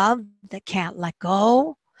old love that can't let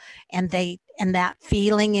go. And that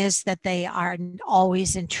feeling is that they are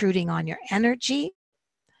always intruding on your energy.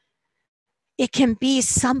 It can be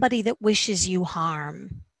somebody that wishes you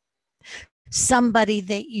harm, somebody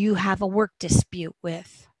that you have a work dispute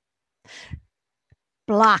with.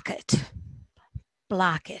 Block it.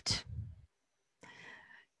 Block it.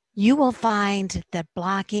 You will find that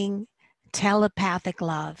blocking telepathic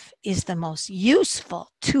love is the most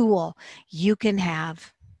useful tool you can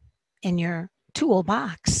have in your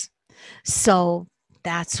toolbox. So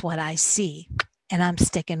that's what I see, and I'm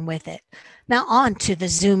sticking with it. Now on to the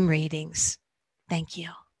Zoom readings. Thank you.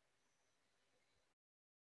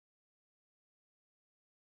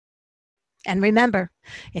 And remember,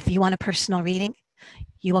 if you want a personal reading,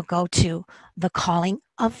 you will go to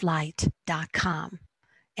thecallingoflight.com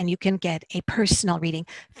and you can get a personal reading,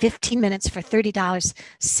 15 minutes for $30,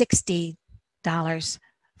 $60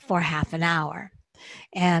 for half an hour.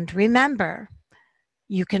 And remember,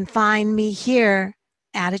 you can find me here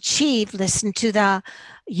at Achieve. Listen to the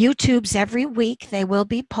YouTubes every week. They will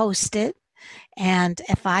be posted. And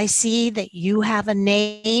if I see that you have a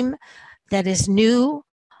name that is new,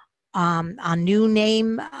 a new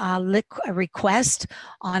name request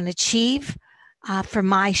on Achieve for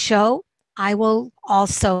my show, I will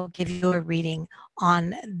also give you a reading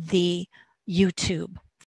on the YouTube.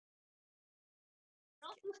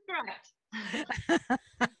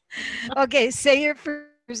 Okay, say your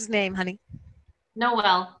first name, honey.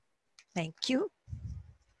 Noel. Thank you.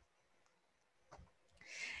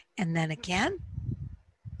 And then again.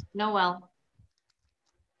 Noel.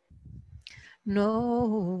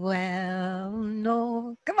 Noel,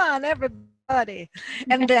 no. Come on, everybody.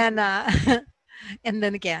 And then and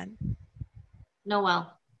then again.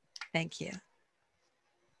 Noel. Thank you.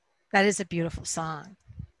 That is a beautiful song.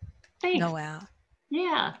 Thanks. Noel.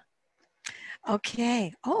 Yeah.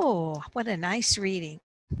 Okay. Oh, what a nice reading.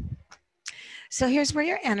 So here's where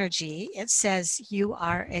your energy, it says you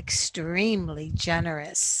are extremely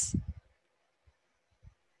generous.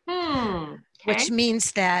 Okay. Which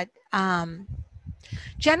means that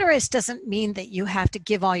generous doesn't mean that you have to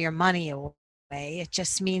give all your money away. It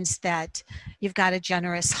just means that you've got a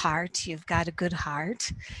generous heart, you've got a good heart,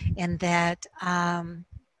 and that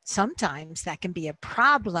sometimes that can be a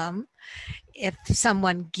problem if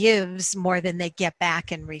someone gives more than they get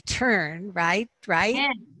back in return, right?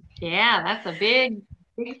 Right? Yeah, that's a big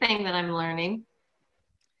thing that I'm learning.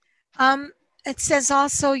 It says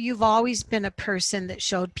also you've always been a person that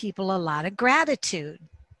showed people a lot of gratitude.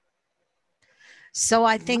 So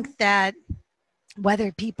I think that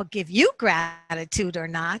whether people give you gratitude or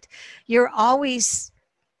not, you're always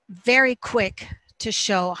very quick to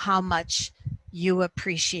show how much you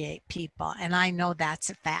appreciate people. And I know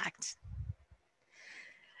that's a fact.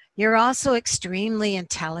 You're also extremely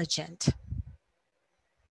intelligent.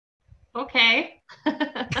 Okay.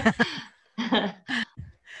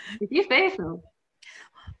 If you say so.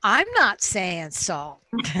 I'm not saying so.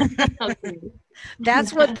 Okay.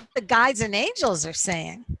 That's what the guides and angels are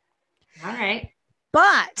saying. All right.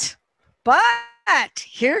 But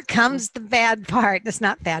here comes the bad part. That's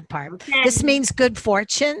not bad part. Okay. This means good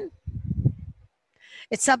fortune.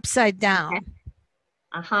 It's upside down. Okay.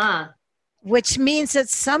 Uh-huh. Which means that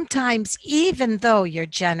sometimes, even though you're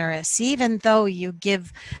generous, even though you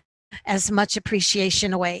give as much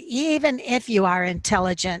appreciation away, even if you are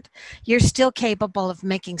intelligent, you're still capable of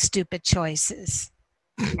making stupid choices.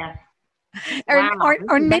 Yes. Or, Wow.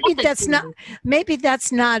 or maybe that's not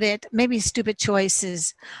it. Maybe stupid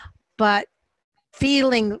choices, but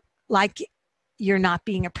feeling like you're not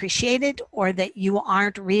being appreciated or that you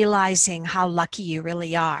aren't realizing how lucky you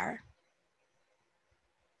really are.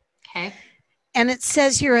 Okay. And it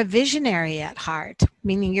says you're a visionary at heart,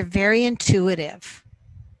 meaning you're very intuitive.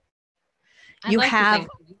 I'd like to think.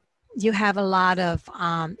 you have a lot of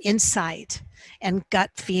insight and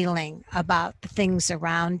gut feeling about the things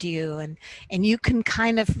around you, and you can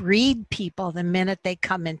kind of read people the minute they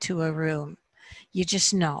come into a room. You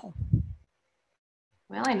just know.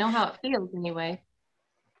 Well, I know how it feels anyway.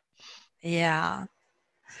 Yeah.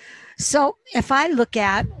 So if I look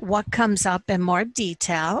at what comes up in more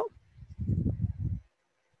detail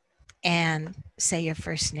and say your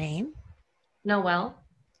first name, Noel.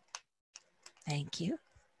 thank you.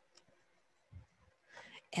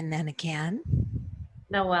 And then again,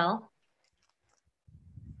 Noel.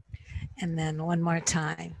 and then one more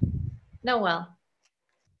time. Noel.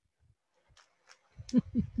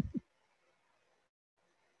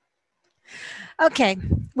 Okay,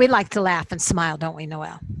 we like to laugh and smile, don't we,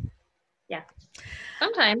 Noelle? Yeah.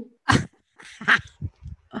 Sometimes.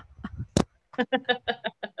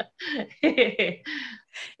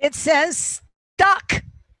 It says stuck.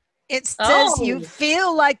 It says you Oh,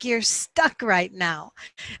 feel like you're stuck right now.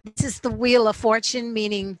 This is the Wheel of Fortune,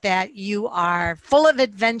 meaning that you are full of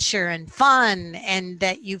adventure and fun, and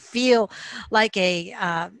that you feel like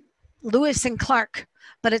a Lewis and Clark,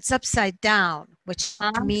 but it's upside down, which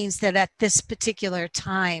means that at this particular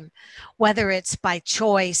time, whether it's by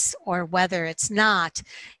choice or whether it's not,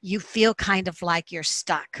 you feel kind of like you're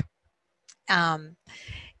stuck.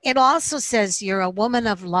 It also says you're a woman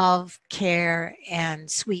of love, care, and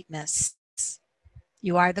sweetness.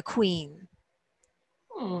 You are the queen.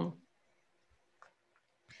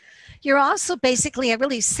 You're also basically a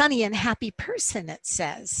really sunny and happy person, it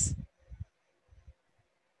says.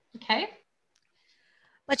 Okay.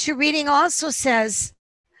 But your reading also says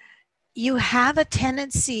you have a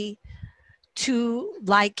tendency to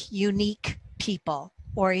like unique people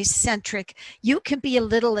or eccentric. You can be a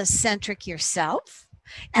little eccentric yourself.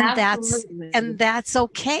 And Absolutely. that's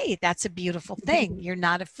okay. That's a beautiful thing. You're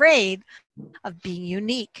not afraid of being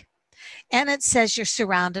unique. And it says you're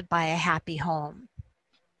surrounded by a happy home.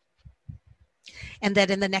 And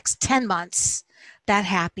that in the next 10 months, that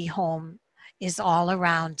happy home is all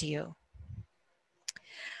around you.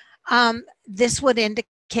 This would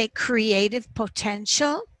indicate creative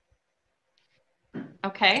potential.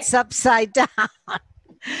 Okay. It's upside down,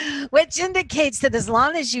 which indicates that as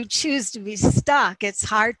long as you choose to be stuck, it's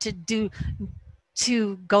hard to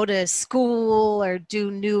go to school or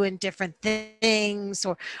do new and different things,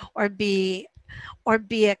 or be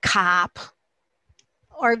a cop,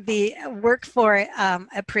 or work for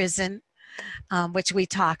a prison, which we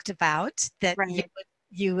talked about, that Right.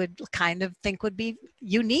 you would kind of think would be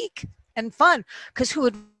unique and fun, because who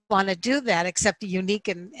would want to do that except a unique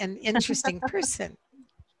and interesting person?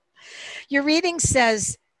 Your reading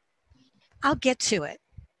says, I'll get to it.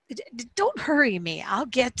 Don't hurry me. I'll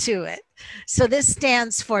get to it. So this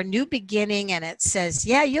stands for new beginning, and it says,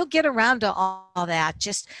 yeah, you'll get around to all that.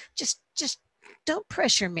 Just don't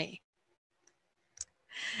pressure me.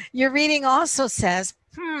 Your reading also says,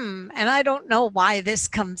 and I don't know why this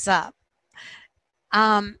comes up.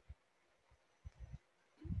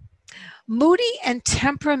 Moody and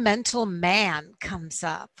temperamental man comes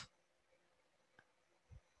up.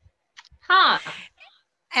 Huh.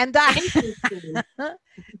 And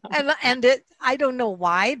I don't know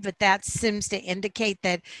why, but that seems to indicate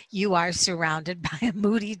that you are surrounded by a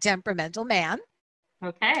moody, temperamental man.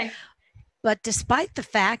 Okay. But despite the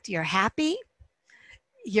fact you're happy,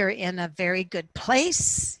 you're in a very good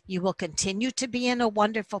place. You will continue to be in a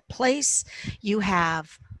wonderful place. You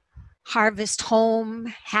have harvest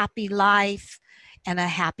home, happy life, and a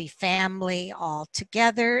happy family all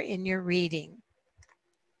together in your reading.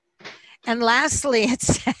 And lastly, it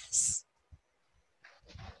says,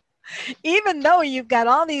 even though you've got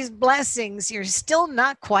all these blessings, you're still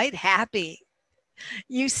not quite happy.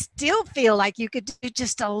 You still feel like you could do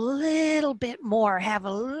just a little bit more, have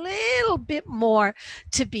a little bit more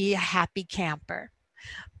to be a happy camper.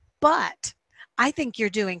 But I think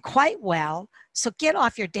you're doing quite well. So get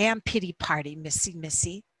off your damn pity party,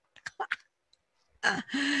 Missy.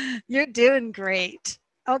 You're doing great.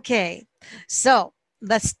 Okay. So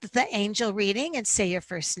let's do the angel reading and say your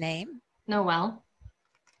first name. Noel.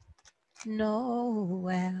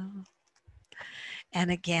 Noel.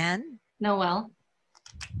 And again. Noel.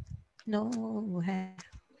 Noel.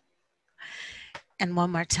 And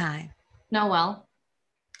one more time. Noel.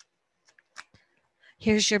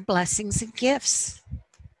 Here's your blessings and gifts.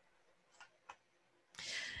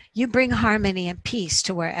 You bring harmony and peace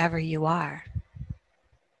to wherever you are.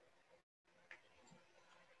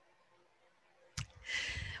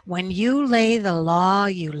 When you lay the law,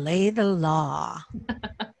 you lay the law.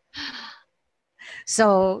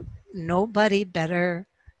 So nobody better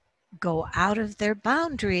go out of their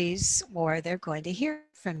boundaries or they're going to hear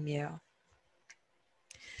from you.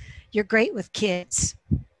 You're great with kids.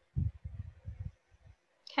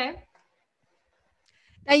 Okay.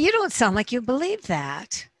 Now, you don't sound like you believe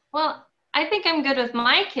that. Well, I think I'm good with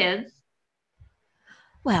my kids.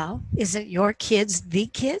 Well, isn't your kids the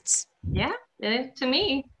kids? Yeah, to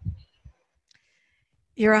me.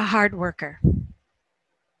 You're a hard worker.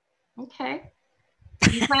 Okay.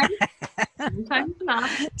 Sometimes not.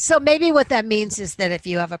 So maybe what that means is that if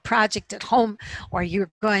you have a project at home or you're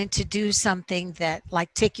going to do something that,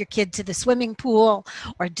 like take your kid to the swimming pool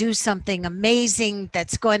or do something amazing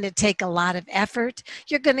that's going to take a lot of effort,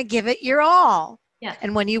 you're going to give it your all. Yes.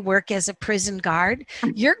 And when you work as a prison guard,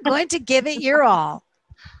 you're going to give it your all.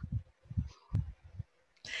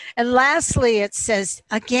 And lastly, it says,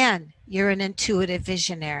 again, you're an intuitive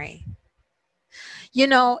visionary. You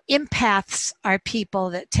know, empaths are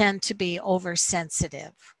people that tend to be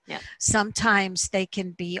oversensitive. Yeah. Sometimes they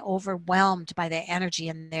can be overwhelmed by the energy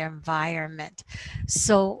in their environment.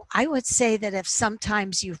 So I would say that if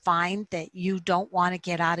sometimes you find that you don't want to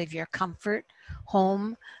get out of your comfort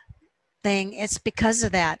home thing, it's because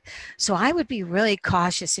of that. So I would be really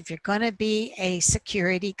cautious if you're going to be a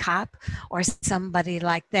security cop or somebody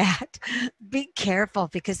like that. Be careful,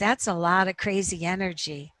 because that's a lot of crazy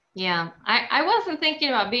energy. Yeah, I wasn't thinking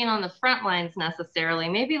about being on the front lines necessarily.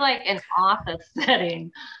 Maybe like an office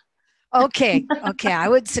setting. Okay, I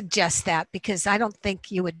would suggest that, because I don't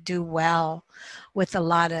think you would do well with a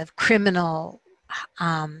lot of criminal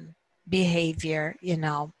behavior, you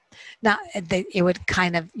know. Not it would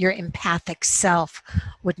kind of, your empathic self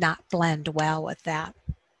would not blend well with that.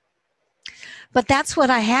 But that's what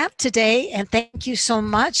I have today, and thank you so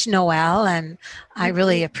much, Noelle, and I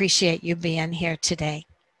really appreciate you being here today.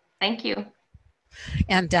 Thank you.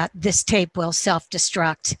 And this tape will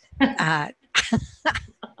self-destruct.